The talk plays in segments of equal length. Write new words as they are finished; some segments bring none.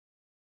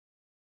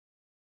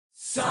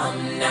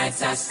Some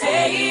nights I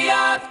stay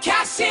up,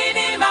 cashing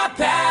in my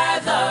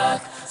bad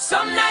luck.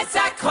 Some nights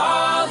I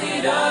call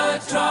it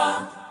a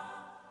draw.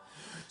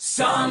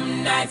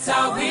 Some nights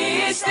I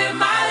wish that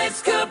my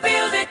lips could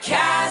build a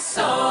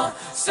castle.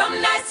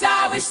 Some nights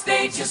I wish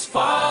they just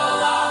fall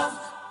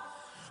off.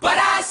 But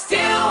I still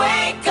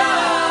wake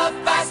up,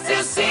 I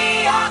still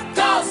see your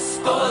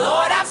gospel.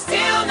 Lord, I'm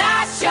still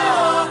not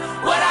sure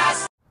what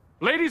I...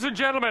 Ladies and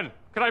gentlemen,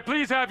 can I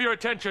please have your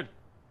attention?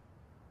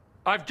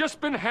 I've just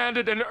been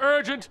handed an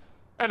urgent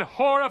and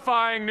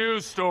horrifying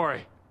news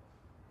story.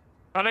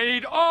 And I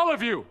need all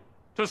of you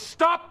to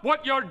stop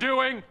what you're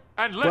doing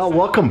and listen. Well,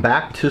 welcome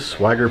back to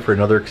Swigert for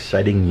another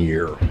exciting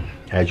year.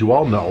 As you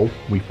all know,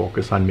 we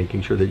focus on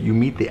making sure that you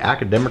meet the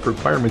academic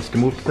requirements to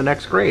move to the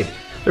next grade.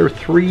 There are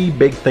three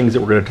big things that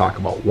we're going to talk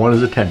about. One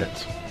is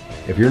attendance.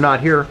 If you're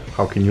not here,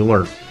 how can you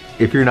learn?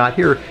 If you're not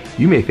here,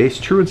 you may face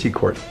truancy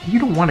court. You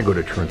don't want to go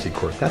to truancy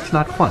court. That's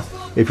not fun.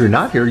 If you're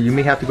not here, you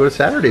may have to go to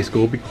Saturday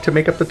school to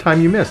make up the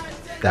time you missed.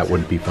 That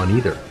wouldn't be fun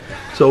either.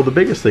 So the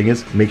biggest thing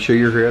is make sure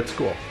you're here at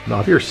school. Now,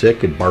 if you're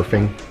sick and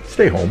barfing,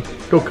 stay home.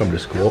 Don't come to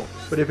school.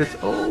 But if it's,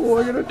 oh,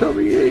 I got a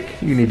tummy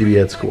ache, you need to be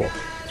at school.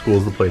 School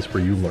is the place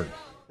where you learn.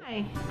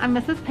 Hi, I'm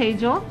Mrs.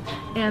 Pagel,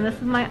 and this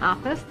is my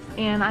office,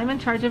 and I'm in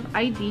charge of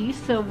ID.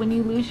 So when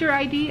you lose your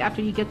ID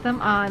after you get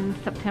them on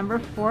September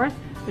 4th,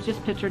 which is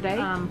picture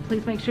day,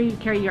 please make sure you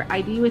carry your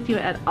ID with you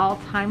at all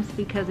times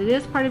because it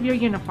is part of your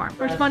uniform.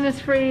 First one is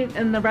free,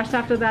 and the rest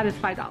after that is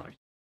 $5.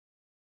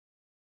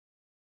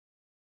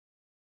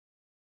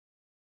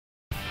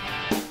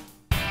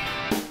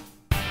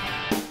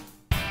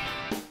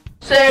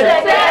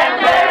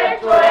 September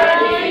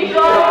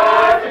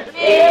 24th,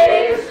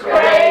 it is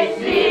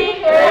crazy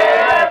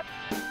here.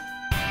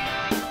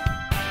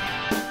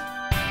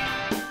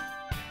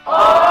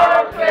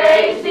 Or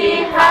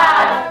crazy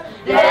half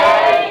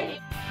day.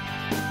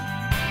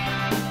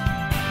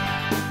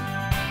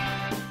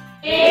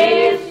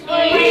 It's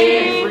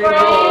free for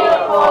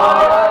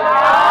all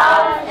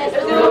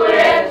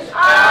students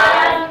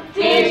and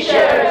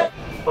teachers.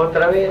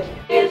 Otra vez.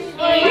 It's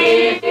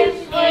free,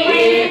 it's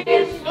free,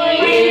 it's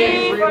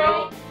free for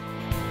all.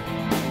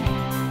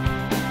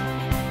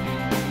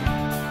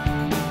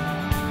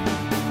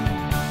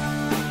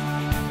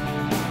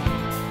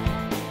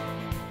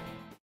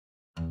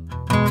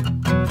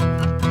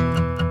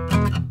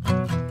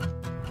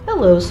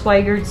 Hello,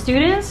 Swigert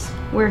students.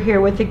 We're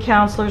here with the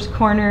Counselor's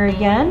Corner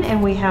again,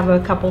 and we have a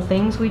couple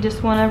things we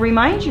just want to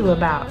remind you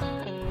about.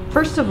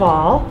 First of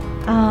all,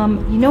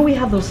 you know we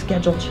have those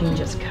schedule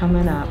changes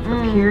coming up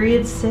for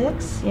period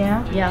 6,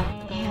 yeah? Yeah.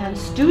 And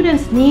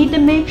students need to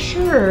make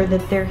sure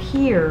that they're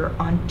here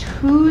on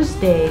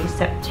Tuesday,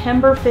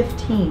 September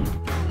 15th.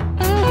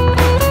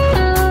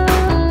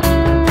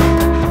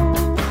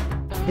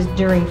 Because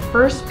during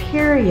first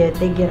period,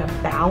 they get a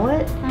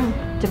ballot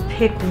to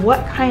pick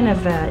what kind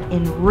of an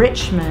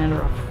enrichment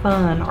or a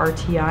fun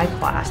RTI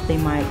class they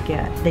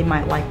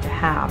might like to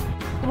have.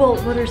 Well,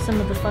 what are some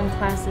of the fun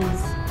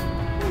classes?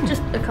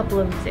 Just a couple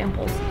of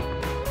examples.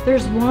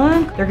 There's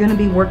one, they're going to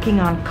be working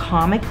on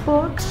comic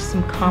books,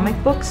 some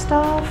comic book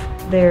stuff.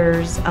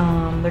 There's,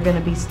 they're going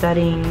to be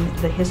studying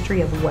the history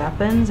of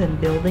weapons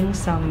and building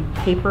some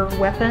paper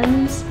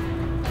weapons.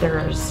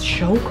 There's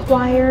show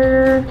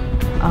choir,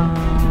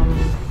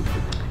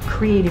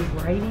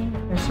 creative writing.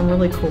 There's some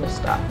really cool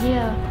stuff.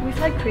 Yeah, we've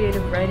had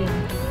creative writing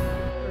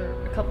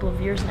for a couple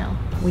of years now.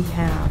 We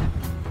have.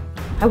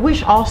 I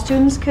wish all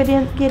students could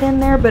get in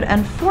there, but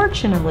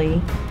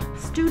unfortunately,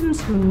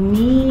 students who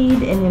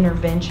need an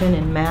intervention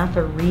in math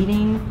or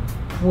reading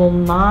will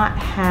not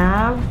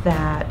have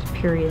that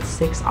period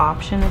 6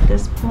 option at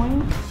this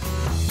point.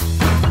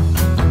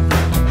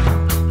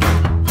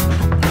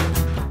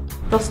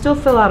 They'll still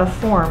fill out a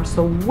form,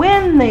 so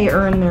when they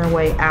earn their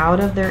way out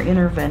of their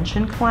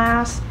intervention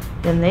class,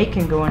 then they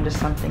can go into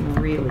something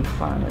really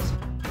fun.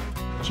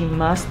 But you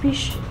must be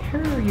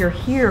sure you're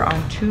here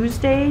on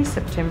Tuesday,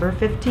 September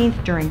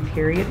 15th during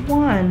period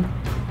 1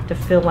 to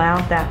fill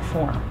out that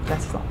form.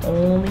 That's the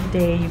only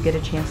day you get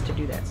a chance to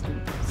do that,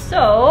 student.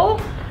 So,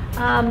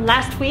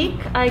 last week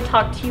I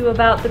talked to you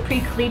about the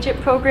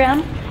pre-collegiate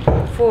program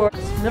for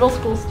middle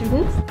school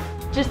students.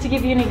 Just to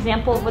give you an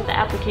example of what the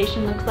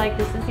application looks like,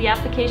 this is the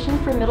application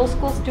for middle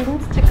school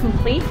students to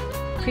complete.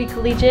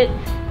 Pre-collegiate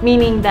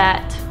meaning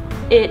that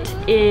it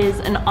is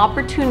an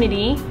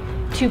opportunity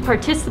to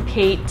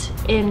participate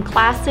in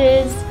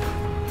classes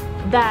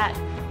that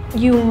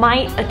you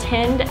might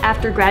attend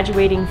after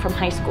graduating from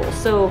high school.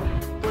 So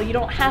you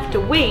don't have to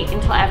wait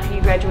until after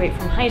you graduate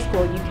from high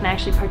school. You can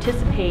actually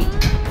participate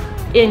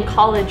in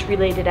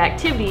college-related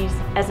activities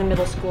as a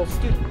middle school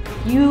student.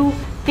 If you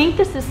think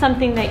this is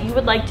something that you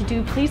would like to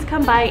do, please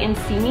come by and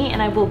see me,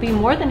 and I will be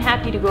more than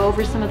happy to go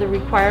over some of the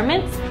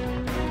requirements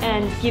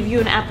and give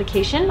you an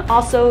application.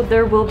 Also,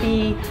 there will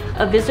be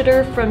a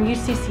visitor from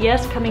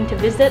UCCS coming to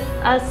visit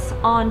us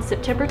on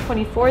September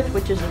 24th,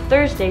 which is a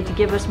Thursday, to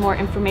give us more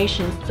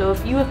information. So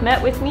if you have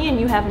met with me and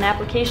you have an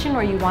application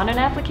or you want an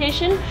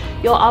application,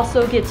 you'll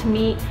also get to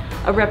meet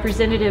a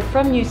representative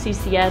from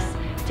UCCS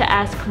to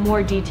ask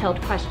more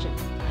detailed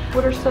questions.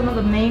 What are some of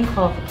the main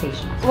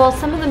qualifications? Well,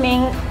 some of the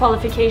main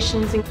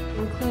qualifications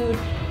include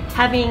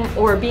having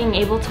or being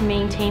able to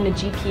maintain a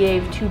GPA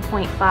of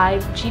 2.5.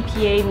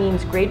 GPA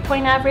means grade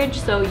point average,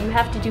 so you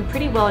have to do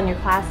pretty well in your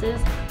classes.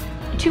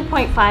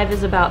 2.5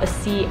 is about a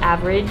C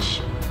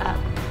average,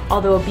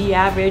 although a B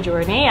average or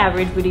an A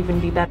average would even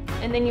be better.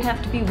 And then you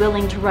have to be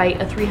willing to write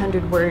a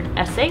 300-word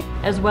essay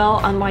as well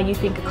on why you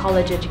think a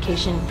college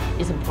education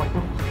is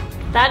important.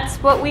 That's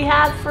what we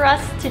have for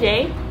us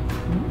today.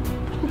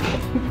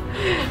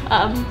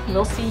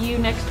 We'll see you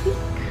next week.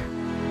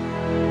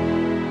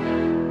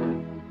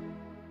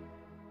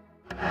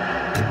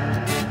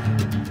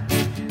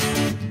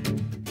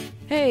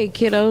 Hey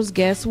kiddos,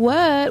 guess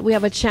what? We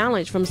have a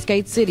challenge from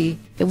Skate City.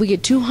 If we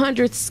get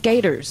 200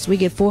 skaters, we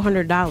get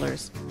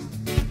 $400.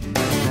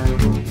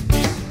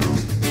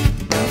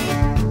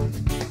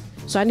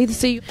 So I need to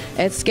see you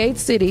at Skate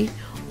City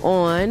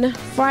on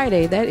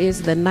Friday. That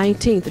is the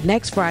 19th,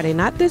 next Friday,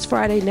 not this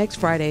Friday, next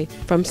Friday,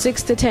 from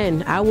 6 to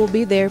 10. I will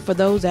be there for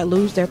those that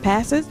lose their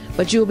passes,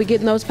 but you will be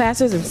getting those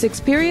passes in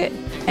 6th period.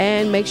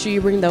 And make sure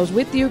you bring those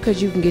with you because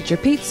you can get your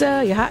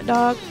pizza, your hot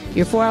dog,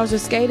 your 4 hours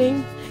of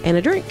skating, and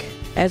a drink,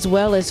 as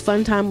well as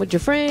fun time with your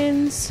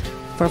friends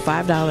for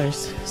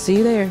 $5. See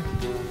you there.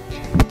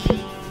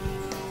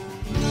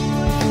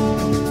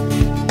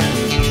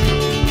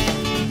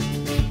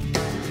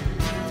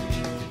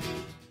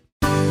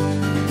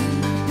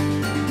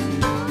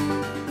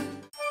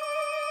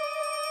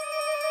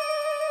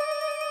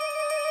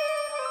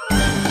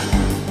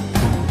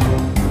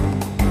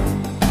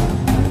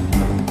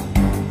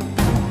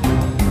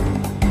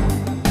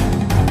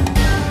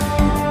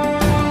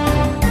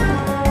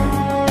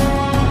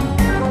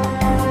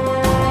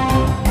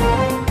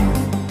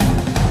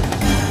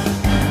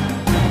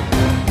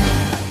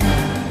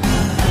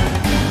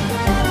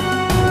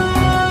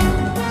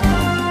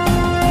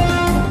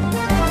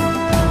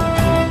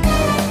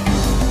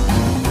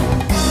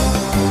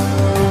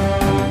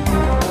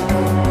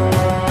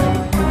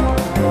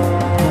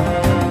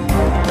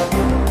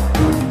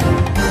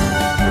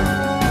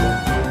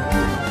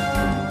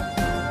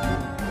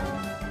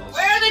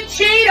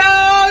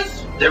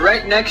 They're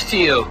right next to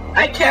you.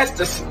 I cast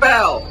a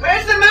spell.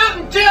 Where's the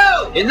Mountain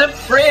Dew? In the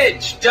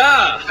fridge,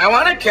 duh. I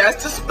want to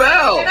cast a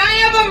spell. Can I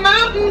have a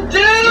Mountain Dew?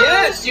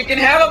 Yes, you can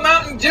have a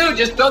Mountain Dew,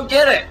 just don't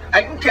get it.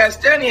 I can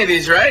cast any of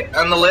these, right?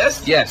 On the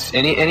list? Yes,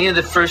 any of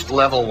the first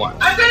level ones.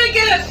 I'm gonna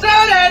get a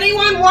soda.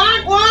 Anyone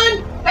want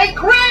one? Hey,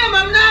 Graham,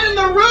 I'm not in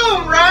the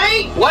room,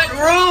 right? What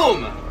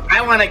room?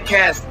 I want to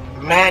cast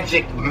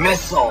Magic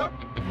Missile.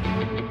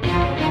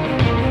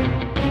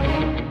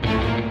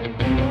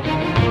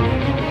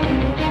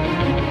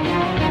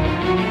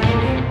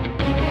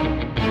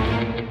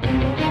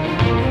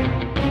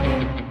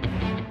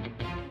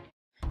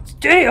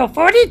 Studio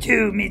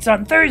 42 meets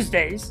on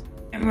Thursdays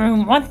in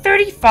room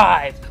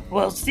 135.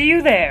 We'll see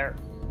you there.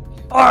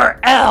 Or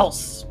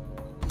else.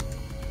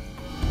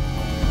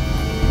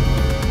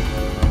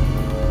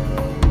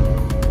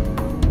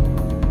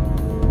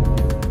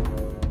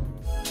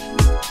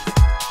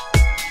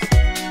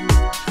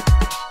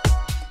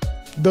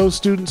 Those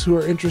students who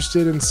are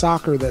interested in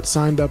soccer that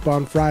signed up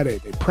on Friday,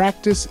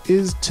 practice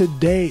is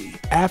today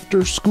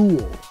after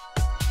school.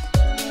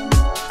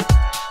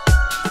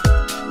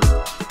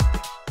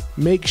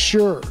 Make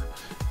sure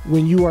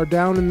when you are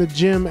down in the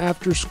gym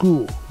after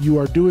school, you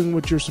are doing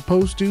what you're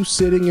supposed to,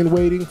 sitting and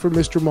waiting for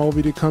Mr.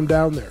 Mulvey to come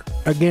down there.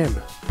 Again,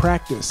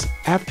 practice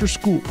after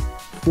school,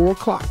 4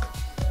 o'clock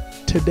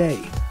today.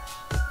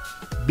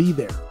 Be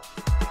there.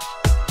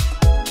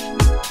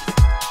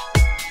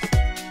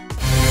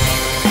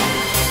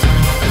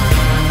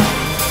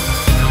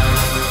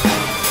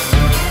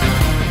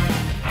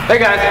 Hey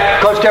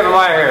guys, Coach Kevin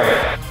Meyer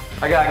here.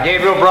 I got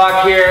Gabriel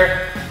Brock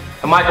here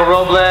and Michael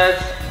Robles.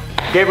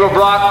 Gabriel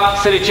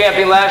Brock, city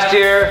champion last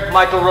year.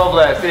 Michael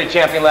Robles, city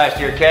champion last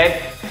year,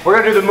 okay? We're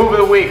gonna do the move of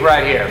the week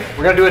right here.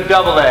 We're gonna do a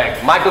double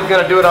leg. Michael's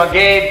gonna do it on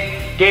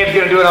Gabe. Gabe's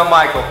gonna do it on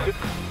Michael.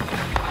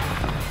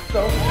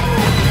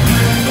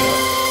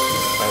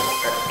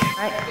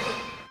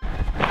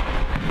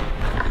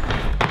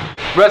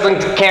 Wrestling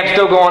camp's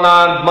still going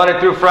on Monday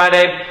through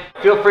Friday.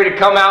 Feel free to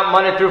come out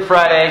Monday through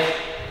Friday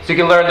so you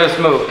can learn this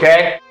move,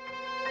 okay?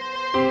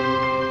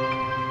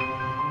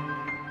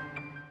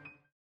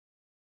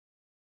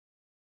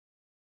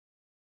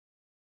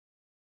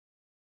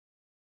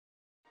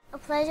 I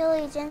pledge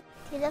allegiance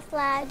to the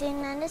flag of the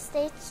United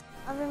States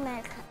of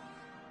America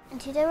and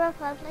to the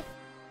republic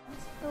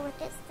for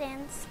which it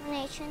stands, one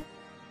nation,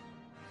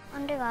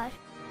 under God,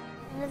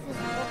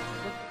 indivisible,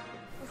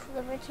 with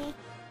liberty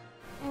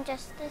and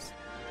justice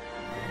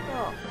for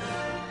all.